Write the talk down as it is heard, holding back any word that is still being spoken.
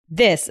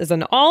This is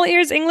an All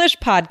Ears English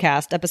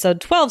podcast, episode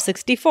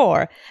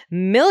 1264,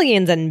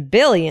 Millions and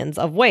Billions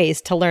of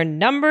Ways to Learn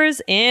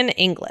Numbers in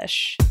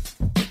English.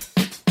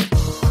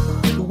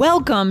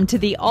 Welcome to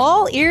the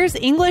All Ears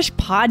English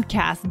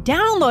podcast,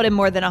 downloaded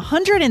more than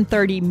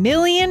 130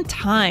 million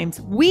times.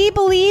 We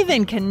believe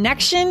in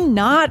connection,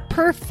 not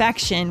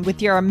perfection,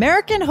 with your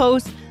American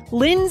hosts,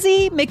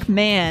 Lindsay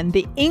McMahon,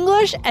 the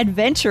English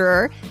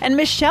adventurer, and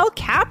Michelle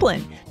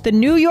Kaplan, the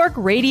New York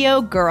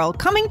radio girl,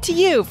 coming to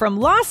you from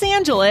Los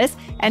Angeles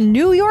and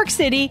New York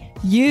City,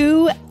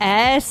 USA.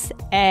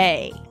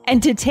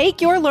 And to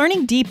take your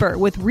learning deeper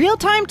with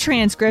real-time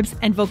transcripts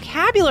and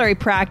vocabulary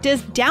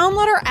practice,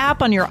 download our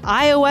app on your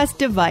iOS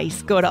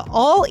device. Go to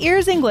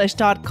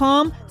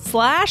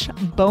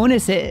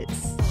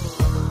allearsenglish.com/bonuses.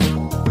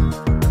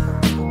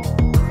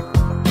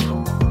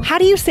 How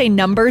do you say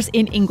numbers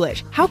in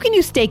English? How can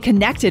you stay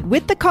connected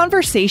with the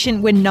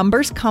conversation when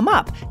numbers come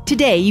up?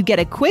 Today, you get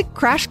a quick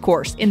crash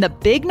course in the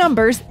big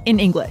numbers in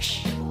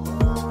English.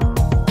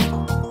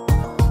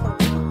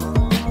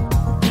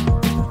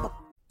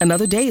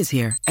 Another day is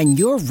here, and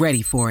you're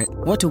ready for it.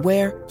 What to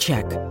wear?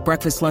 Check.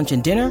 Breakfast, lunch,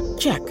 and dinner?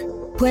 Check.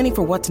 Planning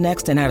for what's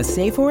next and how to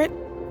save for it?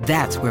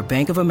 That's where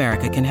Bank of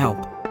America can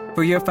help.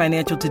 For your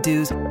financial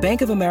to-dos,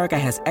 Bank of America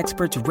has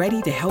experts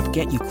ready to help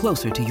get you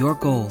closer to your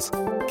goals.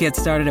 Get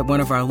started at one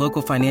of our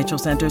local financial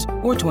centers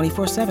or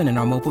 24/7 in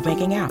our mobile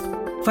banking app.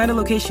 Find a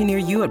location near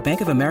you at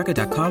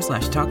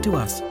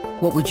bankofamerica.com/talktous.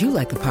 What would you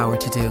like the power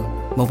to do?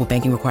 Mobile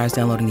banking requires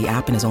downloading the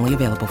app and is only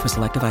available for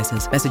select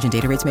devices. Message and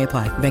data rates may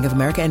apply. Bank of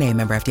America N.A.,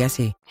 member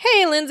FDIC.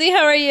 Hey, Lindsay,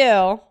 how are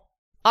you?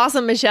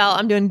 Awesome, Michelle.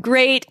 I'm doing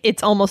great.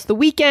 It's almost the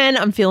weekend.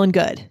 I'm feeling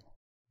good.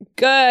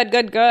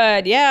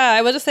 Good. Yeah,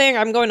 I was just saying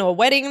I'm going to a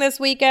wedding this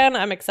weekend.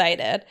 I'm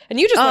excited. And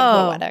you just went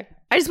to a wedding.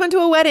 I just went to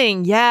a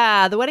wedding.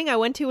 Yeah, the wedding I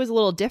went to was a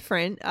little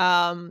different.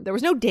 There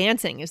was no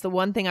dancing is the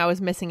one thing I was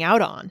missing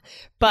out on.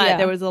 But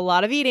there was a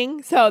lot of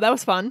eating, so that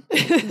was fun.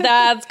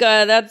 That's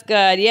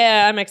good.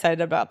 Yeah, I'm excited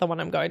about the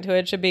one I'm going to.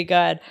 It should be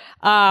good.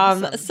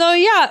 Awesome. So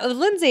yeah,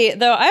 Lindsay,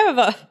 though I have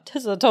this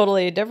is a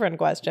totally different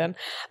question.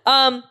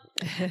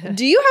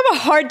 Do you have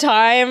a hard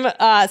time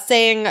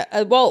saying,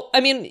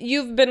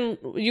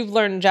 you've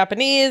learned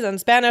Japanese and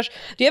Spanish.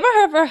 Do you ever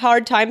have a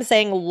hard time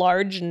saying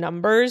large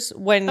numbers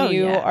when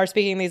you are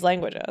speaking these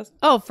languages?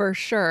 Oh, for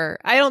sure.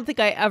 I don't think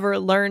I ever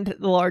learned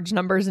the large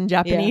numbers in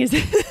Japanese.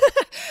 Yeah.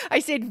 I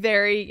stayed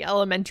very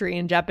elementary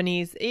in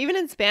Japanese. Even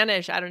in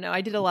Spanish, I don't know.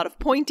 I did a lot of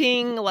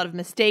pointing, a lot of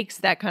mistakes,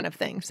 that kind of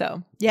thing.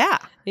 So, yeah.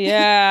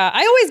 Yeah.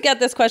 I always get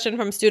this question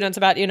from students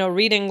about,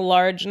 reading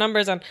large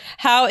numbers and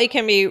how it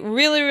can be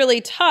really,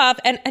 really tough.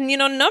 And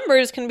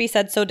numbers can be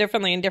said so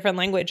differently in different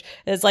language.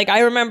 It's like, I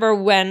remember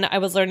when I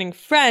was learning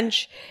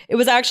French, it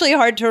was actually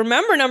hard to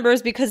remember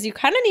numbers because you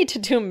kind of need to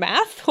do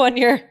math when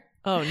you're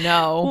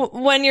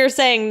when you're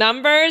saying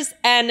numbers.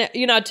 And,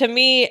 to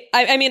me,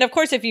 I mean, of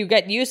course, if you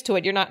get used to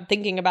it, you're not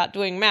thinking about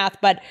doing math.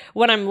 But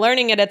when I'm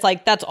learning it, it's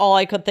like, that's all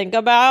I could think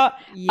about.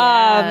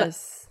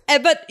 Yes.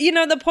 But,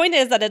 the point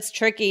is that it's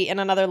tricky in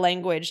another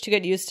language to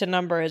get used to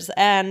numbers.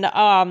 And,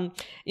 a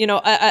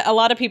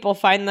lot of people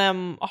find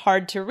them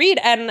hard to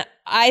read. And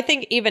I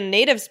think even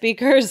native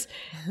speakers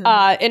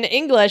in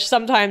English,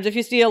 sometimes if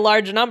you see a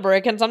large number,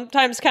 it can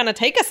sometimes kind of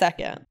take a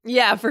second.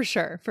 Yeah, for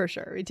sure.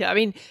 Me too. I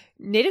mean,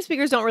 native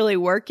speakers don't really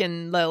work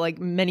in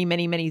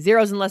many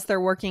zeros unless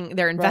they're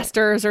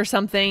investors or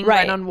something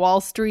right on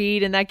Wall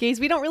Street. In that case,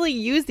 we don't really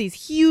use these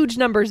huge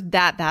numbers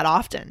that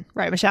often.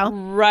 Right, Michelle?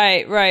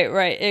 Right.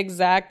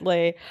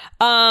 Exactly.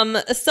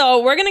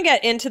 So we're going to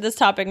get into this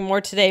topic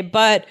more today.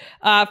 But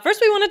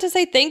first, we wanted to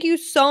say thank you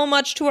so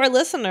much to our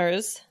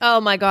listeners. Oh,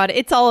 my God.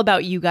 It's all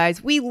about you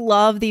guys. We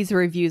love these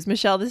reviews.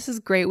 Michelle, this is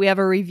great. We have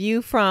a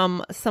review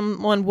from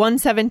someone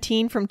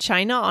 117 from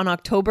China on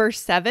October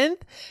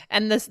 7th.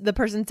 And the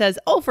person says,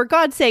 "Oh, for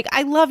God's sake,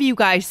 I love you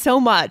guys so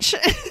much."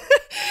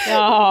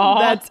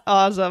 That's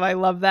awesome. I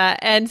love that.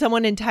 And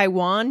someone in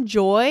Taiwan,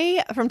 Joy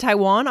from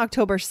Taiwan,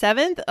 October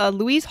 7th.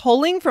 Louise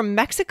Holing from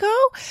Mexico.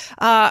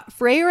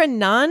 Freya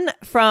Nunn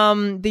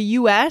from the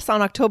US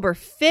on October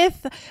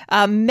 5th.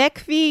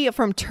 Mekvi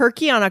from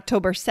Turkey on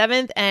October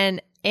 7th.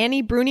 And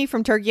Annie Bruni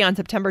from Turkey on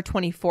September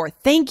 24th.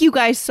 Thank you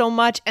guys so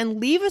much. And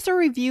leave us a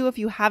review if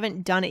you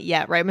haven't done it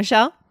yet. Right,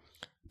 Michelle?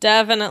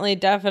 Definitely.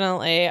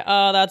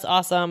 Oh, that's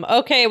awesome.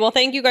 Okay, well,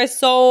 thank you guys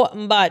so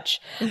much.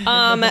 So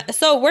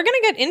we're going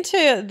to get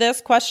into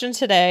this question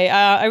today.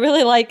 I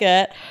really like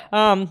it.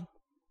 I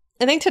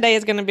think today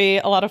is going to be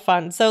a lot of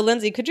fun. So,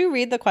 Lindsay, could you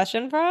read the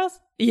question for us?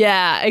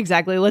 Yeah,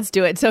 exactly. Let's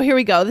do it. So here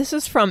we go. This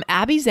is from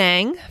Abby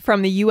Zhang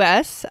from the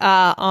US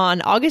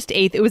on August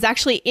 8th. It was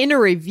actually in a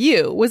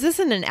review. Was this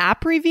in an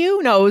app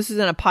review? No, this was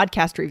in a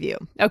podcast review.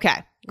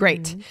 Okay.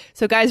 Great. Mm-hmm.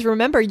 So guys,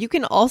 remember, you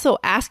can also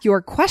ask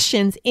your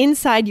questions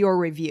inside your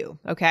review.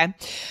 Okay.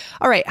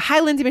 All right. Hi,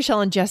 Lindsay,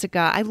 Michelle, and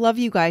Jessica. I love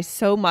you guys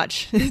so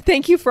much.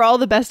 Thank you for all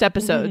the best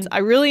episodes. I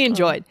really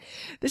enjoyed.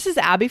 This is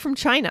Abby from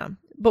China.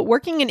 but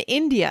working in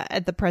India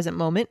at the present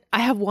moment, I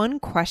have one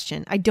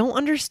question. I don't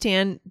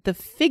understand the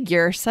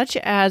figure such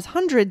as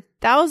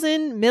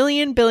 100,000,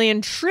 million,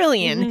 billion,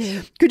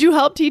 trillion. Could you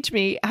help teach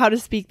me how to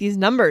speak these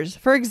numbers?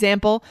 For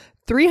example,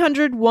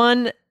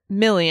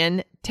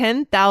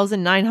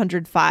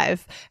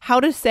 301,010,905. How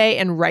to say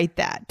and write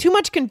that. Too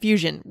much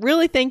confusion.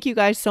 Really thank you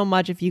guys so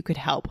much if you could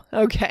help.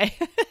 Okay.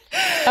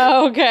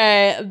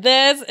 Okay.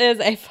 This is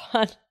a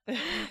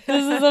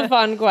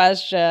fun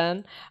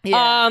question.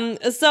 Yeah.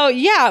 So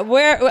yeah,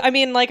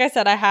 like I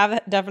said, I have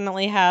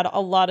definitely had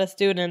a lot of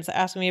students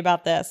ask me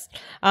about this.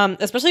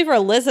 Especially for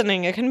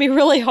listening, it can be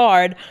really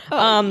hard.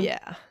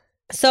 Yeah.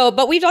 So,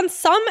 but we've done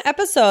some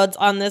episodes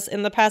on this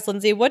in the past,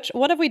 Lindsay. What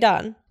have we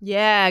done?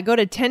 Yeah, go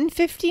to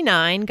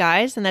 1059,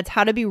 guys, and that's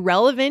how to be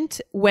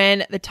relevant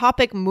when the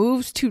topic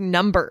moves to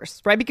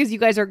numbers, right? Because you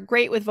guys are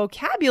great with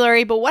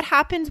vocabulary, but what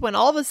happens when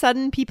all of a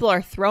sudden people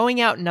are throwing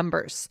out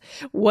numbers?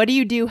 What do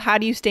you do? How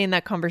do you stay in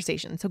that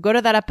conversation? So go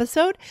to that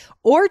episode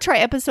or try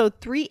episode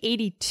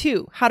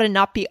 382, how to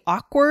not be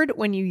awkward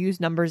when you use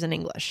numbers in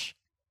English.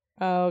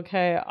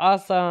 Okay,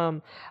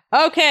 awesome.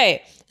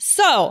 Okay,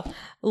 so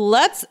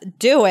let's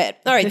do it.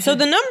 All right, so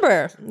the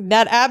number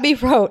that Abby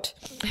wrote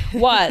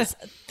was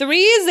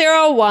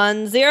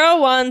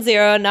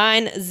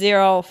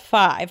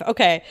 301,010,905.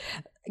 Okay,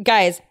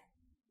 guys,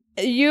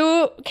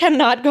 you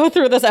cannot go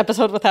through this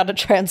episode without a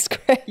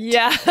transcript.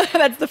 Yeah,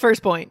 that's the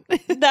first point.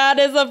 That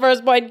is the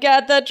first point.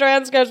 Get the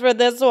transcript for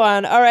this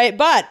one. All right,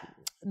 but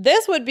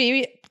this would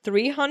be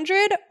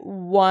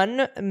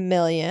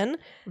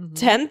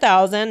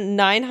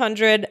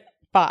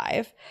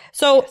 301,010,905.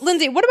 So, yes.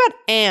 Lindsay, what about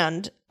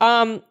and?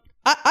 I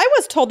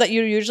was told that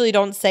you usually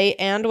don't say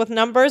and with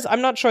numbers. I'm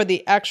not sure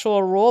the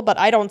actual rule, but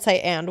I don't say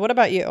and. What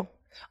about you?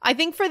 I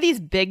think for these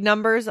big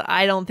numbers,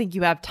 I don't think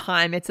you have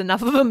time. It's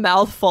enough of a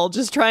mouthful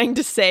just trying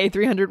to say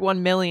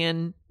 301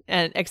 million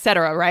and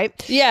etc., right?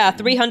 Yeah,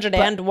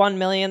 301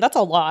 million. That's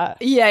a lot.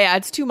 Yeah,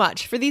 it's too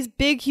much. For these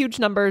big, huge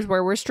numbers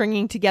where we're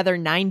stringing together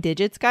 9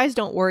 digits, guys,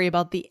 don't worry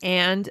about the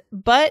and.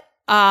 But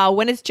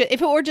when it's just,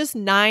 if it were just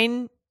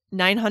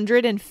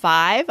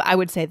 905, I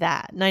would say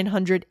that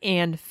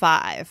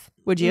 905.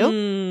 Would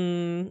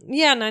you?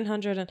 Yeah,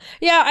 900.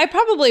 Yeah, I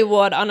probably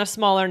would on a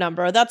smaller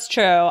number. That's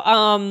true.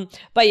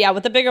 But yeah,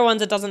 with the bigger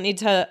ones, it doesn't need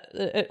to.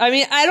 I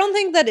mean, I don't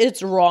think that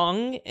it's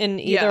wrong in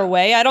either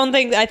way.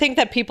 I think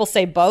that people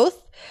say both.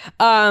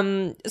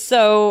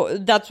 So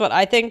that's what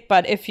I think.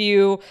 But if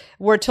you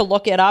were to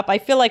look it up, I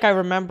feel like I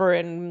remember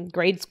in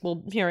grade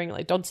school hearing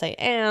like, don't say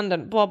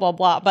and blah, blah,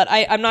 blah. But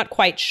I'm not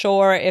quite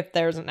sure if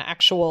there's an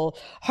actual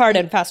hard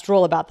and fast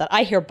rule about that.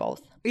 I hear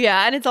both.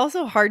 Yeah, and it's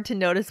also hard to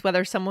notice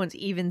whether someone's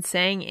even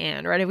saying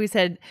and, right? If we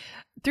said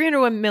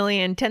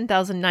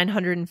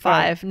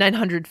 301,010,905,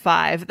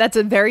 905, that's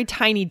a very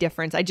tiny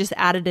difference. I just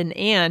added an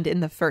and in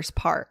the first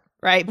part,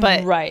 right?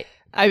 But right.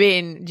 I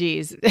mean,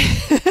 geez.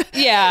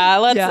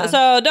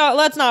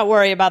 Let's not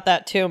worry about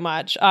that too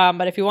much.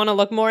 But if you want to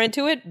look more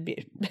into it,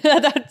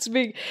 that's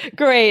great.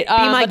 Be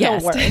my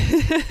guest. Don't worry.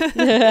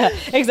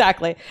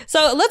 Exactly.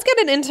 So let's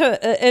get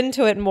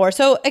into it more.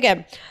 So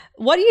again,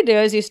 what you do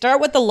is you start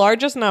with the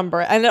largest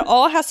number, and it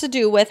all has to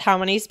do with how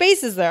many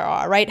spaces there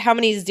are, right? How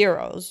many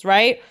zeros,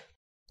 right?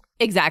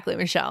 Exactly,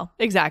 Michelle.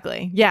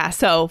 Exactly. Yeah.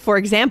 So for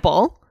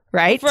example,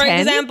 right? For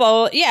 10?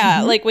 Example,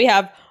 yeah, like we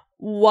have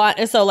 1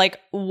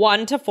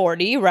 to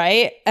 40,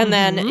 right? And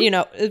then,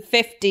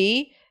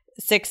 50,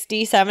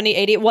 60, 70,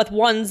 80 with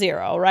 1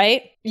 0,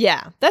 right?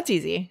 Yeah, that's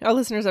easy. Our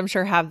listeners, I'm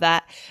sure, have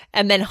that.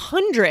 And then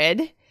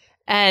 100.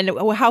 And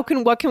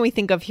what can we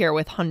think of here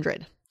with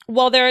 100?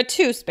 Well, there are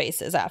 2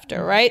 spaces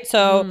after, right?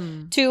 So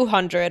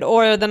 200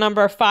 or the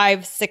number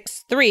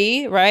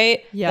 563,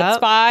 right? Yeah. That's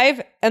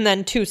 5 and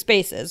then 2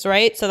 spaces,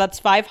 right? So that's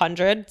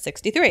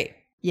 563.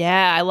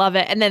 Yeah, I love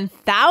it. And then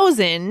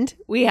 1,000,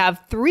 we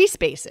have 3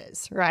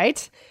 spaces,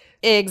 right?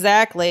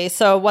 Exactly.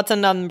 So what's a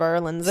number,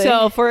 Lindsay?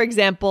 So for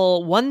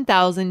example,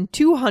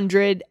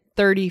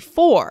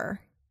 1,234.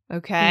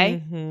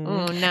 Okay.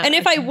 Mm-hmm. And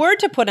if I were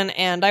to put an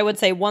and, I would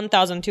say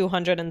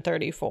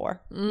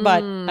 1,234.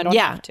 But I don't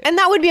have to. And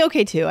that would be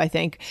okay too, I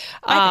think.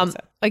 I think so.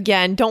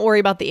 Again, don't worry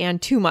about the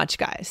and too much,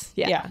 guys.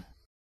 Yeah.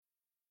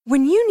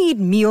 When you need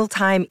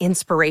mealtime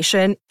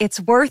inspiration,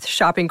 it's worth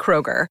shopping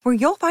Kroger, where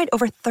you'll find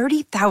over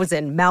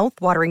 30,000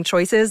 mouth-watering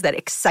choices that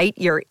excite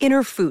your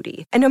inner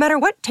foodie. And no matter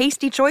what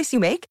tasty choice you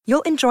make,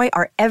 you'll enjoy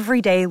our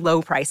everyday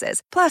low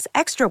prices, plus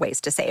extra ways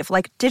to save,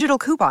 like digital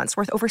coupons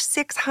worth over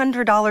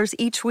 $600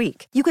 each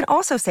week. You can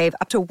also save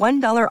up to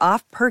 $1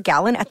 off per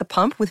gallon at the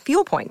pump with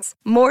fuel points.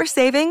 More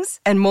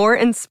savings and more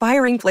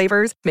inspiring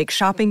flavors make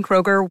shopping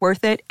Kroger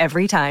worth it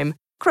every time.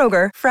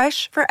 Kroger,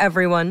 fresh for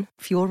everyone.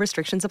 Fuel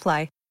restrictions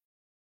apply.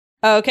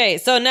 Okay,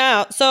 so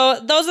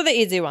those are the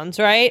easy ones,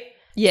 right?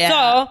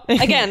 Yeah. So,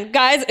 again,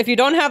 guys, if you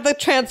don't have the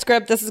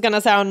transcript, this is going to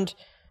sound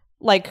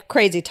like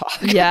crazy talk.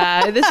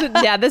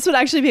 This would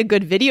actually be a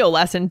good video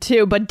lesson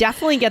too, but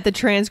definitely get the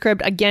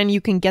transcript. Again,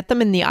 you can get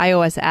them in the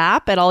iOS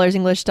app at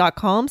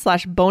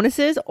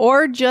allearsenglish.com/bonuses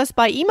or just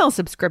by email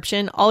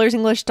subscription,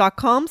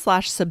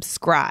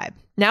 allearsenglish.com/subscribe.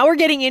 Now we're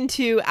getting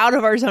into out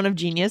of our zone of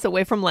genius,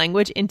 away from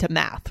language, into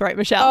math, right,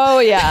 Michelle? Oh,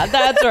 yeah,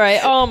 that's right.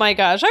 Oh, my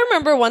gosh. I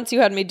remember once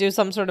you had me do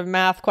some sort of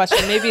math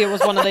question. Maybe it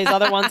was one of these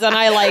other ones. And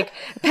I like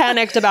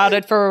panicked about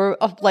it for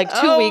like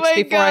 2 weeks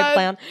before I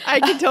planned. I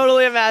can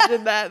totally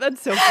imagine that.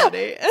 That's so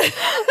funny.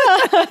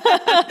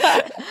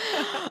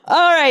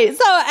 All right.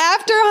 So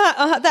after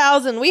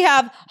 1,000, we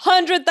have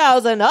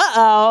 100,000.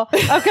 Uh-oh.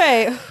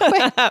 Okay.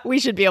 We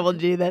should be able to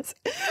do this.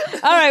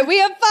 All right. We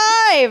have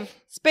 5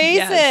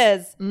 spaces.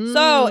 Yes.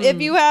 So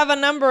if you have a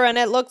number and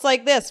it looks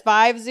like this,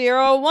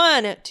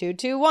 501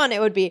 221,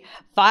 it would be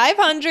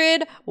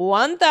 500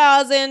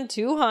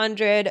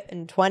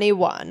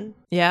 1,221.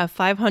 Yeah,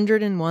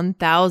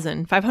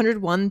 501,000.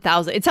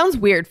 501,000. It sounds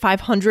weird.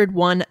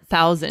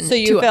 501,000. So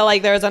you feel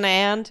like there's an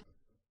and?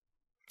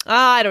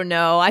 I don't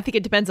know. I think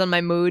it depends on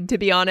my mood, to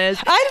be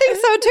honest. I think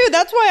so too.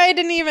 That's why I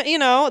didn't even,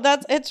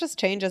 it just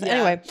changes. Yeah.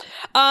 Anyway,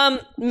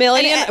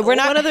 million, we're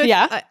not,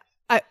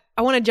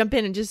 I want to jump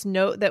in and just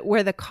note that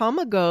where the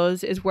comma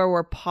goes is where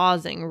we're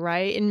pausing,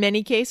 right? In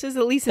many cases,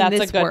 at least in That's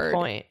this a good word.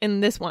 point. In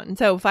this one.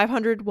 So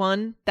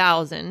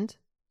 501,000,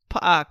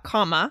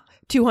 comma,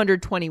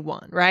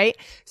 221, right?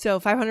 So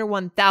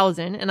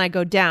 501,000 and I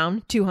go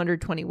down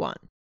 221.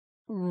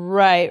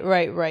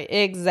 Right.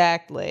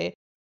 Exactly.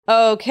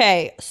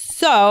 Okay.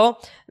 So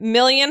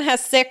million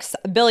has 6,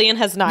 billion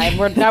has 9.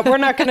 We're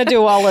not going to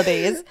do all of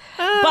these,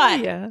 but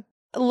yeah.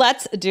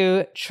 Let's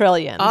do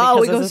trillion.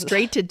 Oh, we go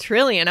straight to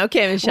trillion.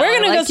 Okay, Michelle. We're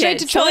going to go straight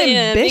to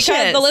trillion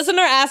because the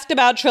listener asked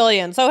about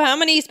trillion. So how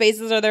many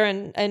spaces are there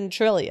in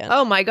trillion?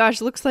 Oh my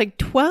gosh, looks like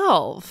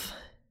 12.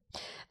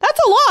 That's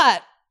a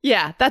lot.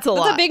 Yeah, that's a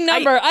lot. That's a big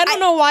number. I don't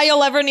know why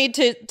you'll ever need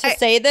to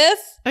say this.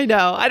 I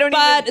know. I don't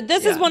But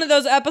this is one of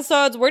those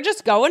episodes. We're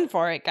just going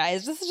for it,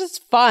 guys. This is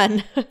just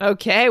fun.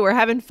 Okay, we're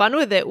having fun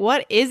with it.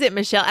 What is it,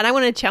 Michelle? And I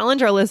want to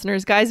challenge our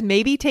listeners, guys.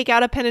 Maybe take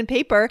out a pen and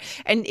paper.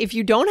 And if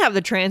you don't have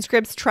the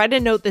transcripts, try to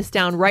note this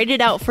down. Write it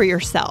out for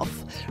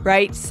yourself,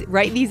 right?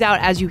 Write these out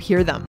as you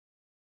hear them.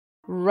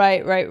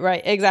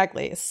 Right.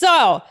 Exactly.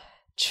 So,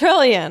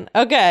 trillion.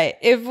 Okay.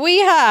 If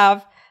we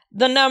have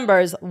the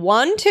numbers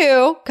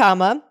 12,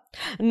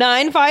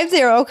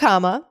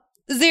 950,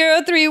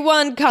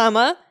 031,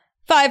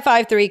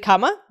 553,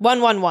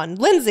 111.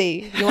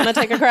 Lindsay, you want to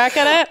take a crack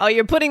at it? Oh,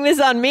 you're putting this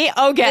on me?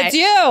 Okay. It's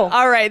you.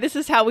 All right. This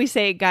is how we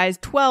say it, guys.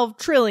 12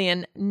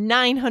 trillion,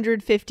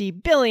 950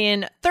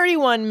 billion,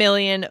 31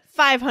 million,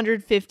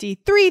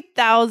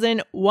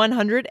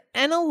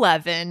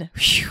 553,111.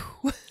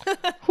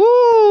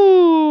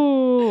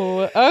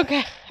 Whoo.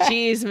 Okay.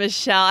 Jeez,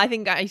 Michelle, I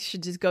think I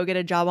should just go get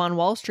a job on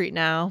Wall Street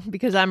now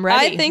because I'm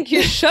ready. I think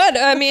you should.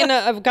 I mean,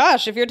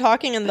 gosh, if you're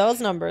talking in those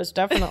numbers,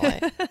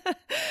 definitely.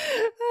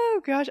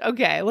 Oh, gosh.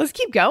 Okay, let's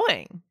keep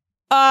going.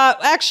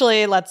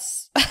 Actually,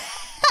 let's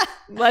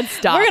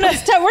stop. We're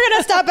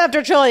gonna stop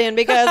after trillion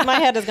because my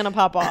head is gonna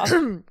pop off.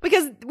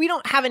 Because we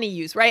don't have any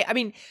use, right? I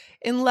mean,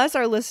 unless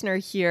our listener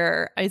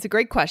here, it's a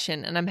great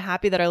question, and I'm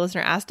happy that our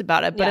listener asked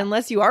about it. But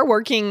unless you are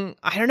working,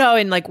 I don't know,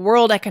 in like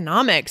world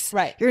economics,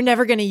 right? You're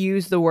never going to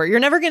use the word. You're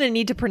never going to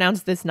need to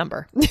pronounce this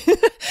number.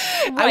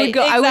 I would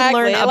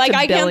learn up to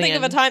I billion. can't think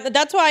of a time.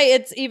 That's why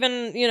it's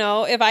even,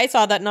 if I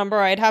saw that number,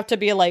 I'd have to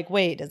be like,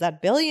 wait, is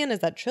that billion? Is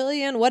that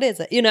trillion? What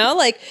is it? It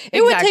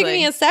would take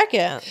me a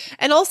second.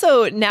 And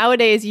also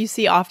nowadays you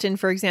see often,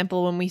 for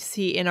example, when we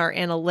see in our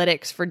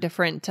analytics for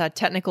different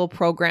technical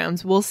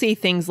programs, we'll see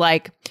things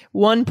like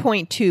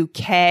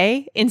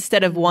 1.2K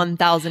instead of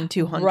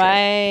 1,200.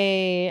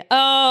 Right.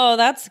 Oh,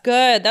 that's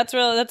good. That's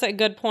a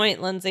good point,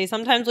 Lindsay.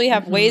 Sometimes we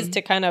have ways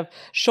to kind of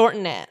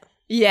shorten it.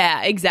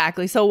 Yeah,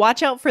 exactly. So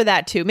watch out for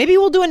that too. Maybe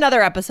we'll do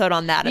another episode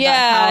on that.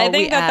 Yeah, I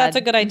think that's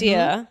a good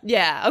idea.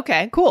 Yeah.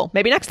 Okay, cool.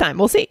 Maybe next time.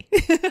 We'll see.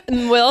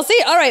 We'll see.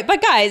 All right.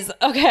 But guys,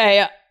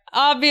 okay.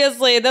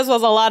 Obviously, this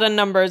was a lot of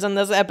numbers in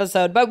this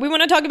episode, but we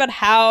want to talk about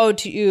how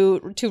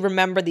to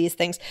remember these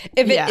things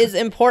if it is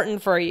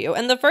important for you.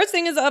 And the first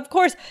thing is, of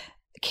course,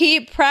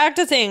 keep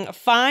practicing.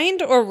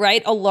 Find or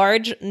write a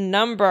large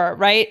number,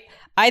 right?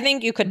 I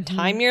think you could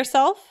time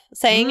yourself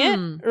saying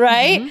it,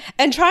 right?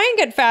 And try and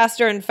get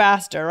faster and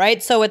faster,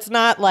 right? So it's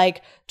not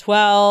like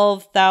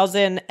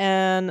 12,000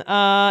 and,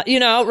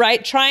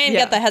 right? Try and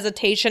get the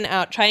hesitation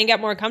out. Try and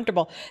get more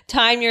comfortable.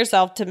 Time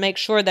yourself to make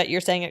sure that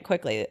you're saying it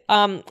quickly.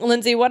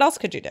 Lindsay, what else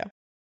could you do?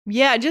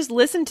 Yeah, just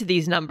listen to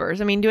these numbers.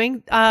 I mean,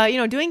 doing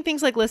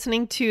things like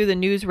listening to the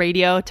news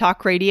radio,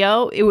 talk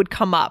radio, it would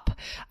come up.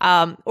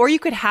 Or you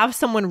could have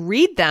someone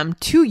read them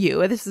to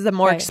you. This is a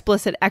more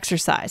explicit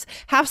exercise.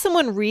 Have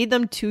someone read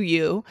them to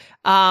you,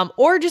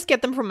 or just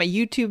get them from a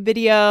YouTube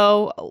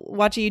video,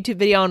 watch a YouTube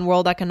video on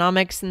world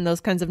economics, and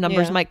those kinds of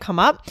numbers might come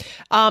up,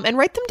 and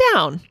write them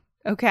down.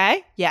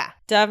 Okay. Yeah.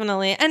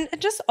 Definitely. And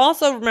just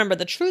also remember,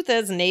 the truth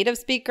is native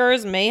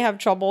speakers may have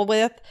trouble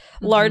with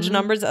large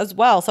numbers as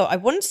well. So I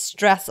wouldn't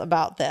stress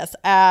about this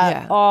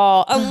at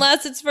all,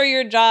 unless it's for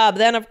your job.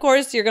 Then, of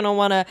course, you're going to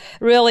want to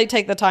really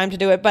take the time to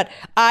do it. But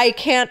I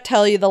can't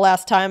tell you the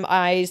last time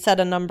I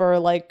said a number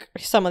like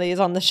some of these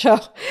on the show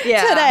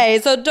today.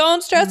 So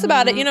don't stress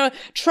about it. You know,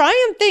 try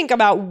and think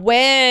about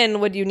when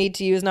would you need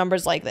to use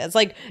numbers like this.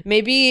 Like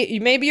maybe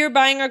you're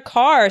buying a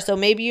car, so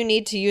maybe you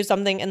need to use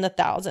something in the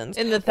thousands.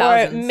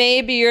 Or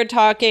maybe you're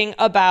talking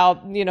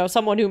about, you know,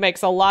 someone who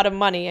makes a lot of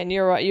money and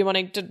you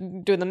wanting to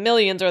do the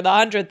millions or the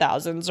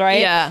 100,000s,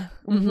 right? Yeah.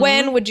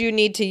 When would you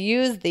need to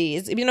use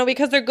these? You know,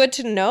 because they're good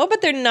to know,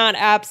 but they're not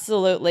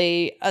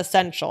absolutely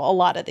essential, a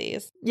lot of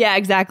these. Yeah,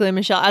 exactly,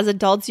 Michelle. As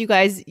adults, you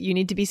guys, you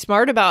need to be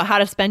smart about how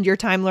to spend your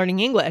time learning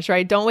English,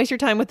 right? Don't waste your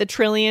time with the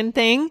trillion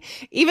thing,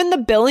 even the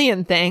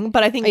billion thing.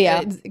 But I think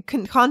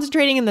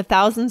concentrating in the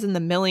thousands and the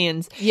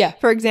millions. Yeah.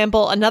 For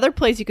example, another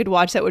place you could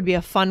watch that would be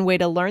a fun way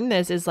to learn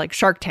this is like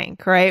Shark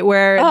Tank, right?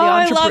 Where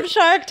I love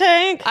Shark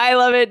Tank. I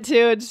love it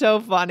too. It's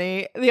so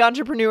funny. The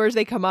entrepreneurs,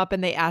 they come up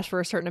and they ask for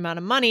a certain amount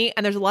of money,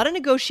 and there's a lot of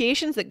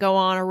negotiations that go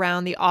on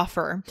around the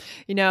offer,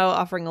 you know,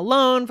 offering a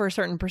loan for a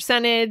certain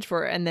percentage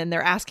and then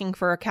they're asking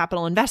for a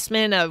capital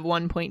investment of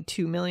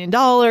 $1.2 million,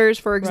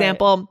 for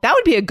example. Right. That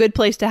would be a good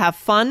place to have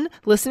fun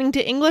listening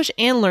to English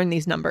and learn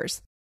these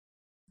numbers.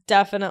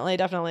 Definitely.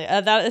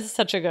 That is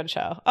such a good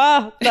show.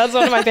 Oh, that's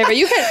one of my favorite.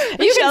 You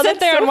can sit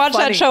there and watch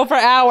that show for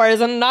hours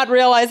and not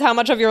realize how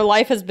much of your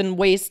life has been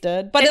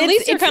wasted. But at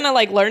least you're kind of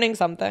like learning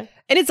something.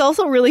 And it's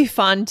also really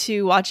fun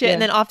to watch it. Yeah.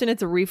 And then often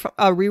it's a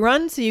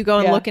rerun. So you go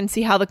and look and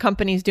see how the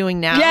company's doing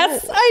now.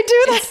 Yes, I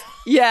do that.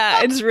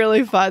 Yeah, it's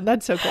really fun.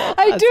 That's so cool.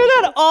 I do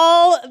that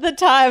all the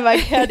time.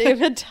 I can't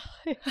even tell.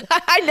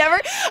 I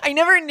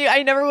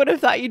never would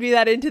have thought you'd be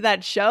that into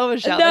that show,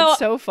 Michelle. No, that's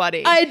so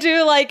funny. I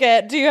do like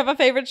it. Do you have a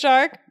favorite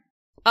shark?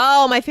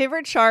 Oh, my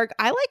favorite shark.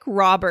 I like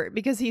Robert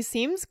because he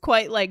seems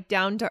quite like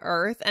down to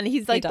earth, and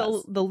he's like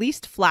the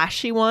least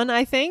flashy one,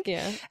 I think.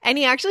 Yeah. And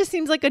he actually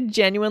seems like a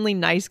genuinely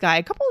nice guy.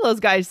 A couple of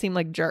those guys seem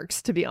like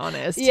jerks, to be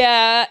honest.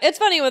 Yeah. It's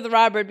funny with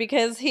Robert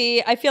because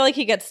I feel like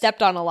he gets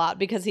stepped on a lot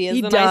because he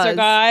is the nicer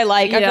guy.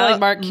 Like, I feel like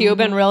Mark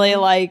Cuban really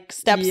like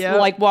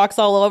walks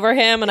all over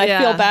him, and I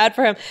feel bad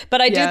for him.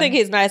 But I do think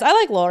he's nice. I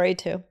like Lori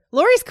too.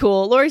 Lori's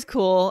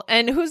cool.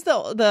 And who's the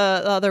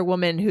other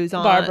woman who's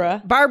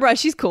on? Barbara,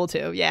 she's cool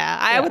too. Yeah.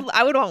 I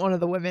would want one of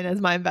the women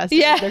as my investor.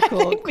 Yeah. They're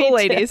cool. Cool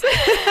ladies.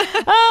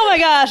 Oh my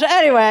gosh.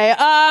 Anyway,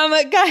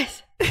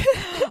 guys,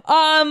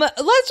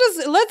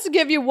 let's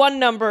give you one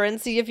number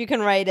and see if you can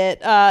write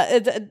it.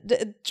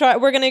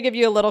 We're going to give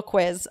you a little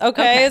quiz.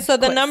 Okay. So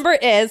the number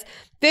is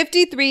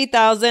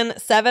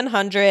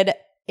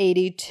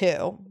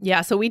 53,782.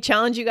 Yeah, so we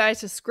challenge you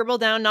guys to scribble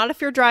down, not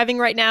if you're driving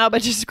right now,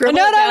 but just scribble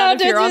it down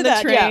if you're on the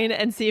train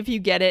and see if you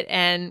get it.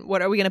 And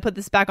what are we going to put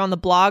this back on the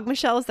blog,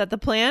 Michelle? Is that the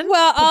plan?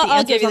 Well,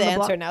 I'll give you the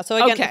answer now.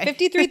 So again,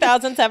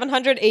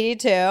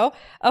 53,782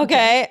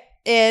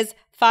 is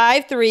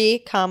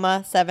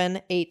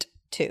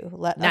 53,782.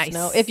 Let us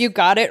know if you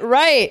got it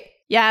right.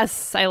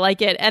 Yes, I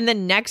like it. And the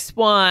next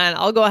one,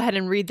 I'll go ahead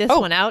and read this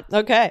one out.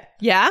 Okay.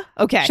 Yeah?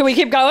 Okay. Should we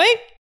keep going?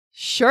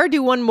 Sure.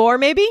 Do one more,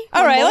 maybe?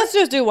 All right, let's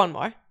just do one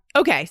more.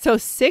 Okay, so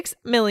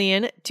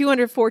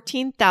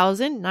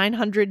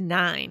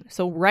 6,214,909.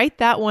 So write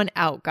that one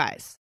out,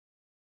 guys.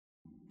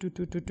 All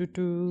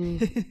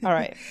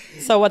right.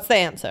 So what's the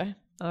answer?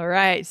 All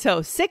right. So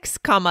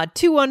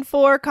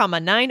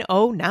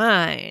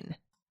 6,214,909.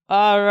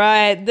 All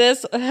right.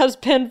 This has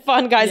been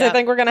fun, guys. Yep. I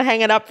think we're going to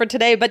hang it up for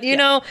today. But, you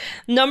know,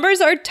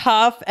 numbers are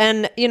tough,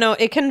 and, you know,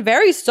 it can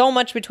vary so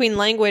much between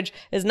language.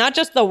 It's not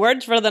just the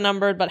words for the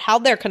number, but how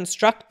they're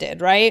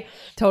constructed, right?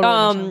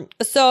 Totally.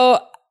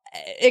 So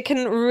it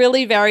can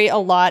really vary a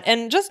lot.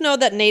 And just know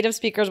that native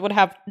speakers would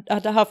have a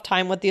tough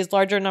time with these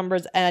larger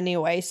numbers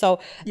anyway. So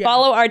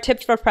follow our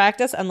tips for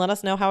practice and let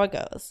us know how it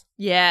goes.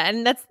 Yeah.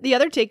 And that's the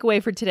other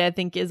takeaway for today, I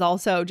think, is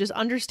also just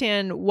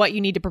understand what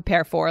you need to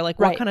prepare for, like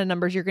what kind of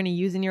numbers you're going to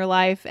use in your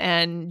life,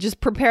 and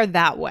just prepare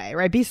that way,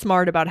 right? Be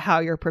smart about how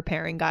you're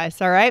preparing, guys.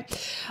 All right.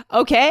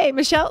 Okay.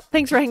 Michelle,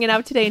 thanks for hanging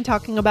out today and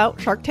talking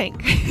about Shark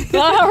Tank.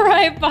 All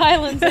right. Bye,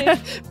 Lindsay.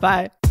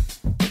 Bye.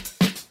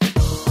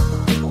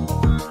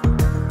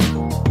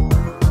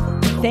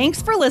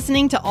 Thanks for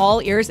listening to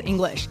All Ears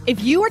English.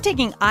 If you are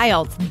taking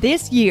IELTS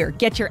this year,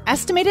 get your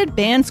estimated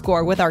band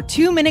score with our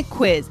 2-minute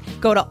quiz.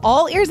 Go to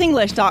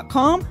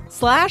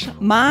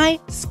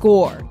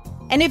allearsenglish.com/myscore.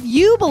 And if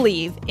you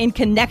believe in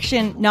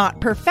connection, not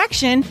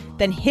perfection,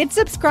 then hit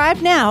subscribe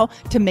now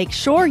to make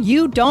sure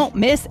you don't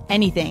miss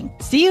anything.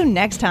 See you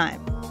next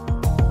time.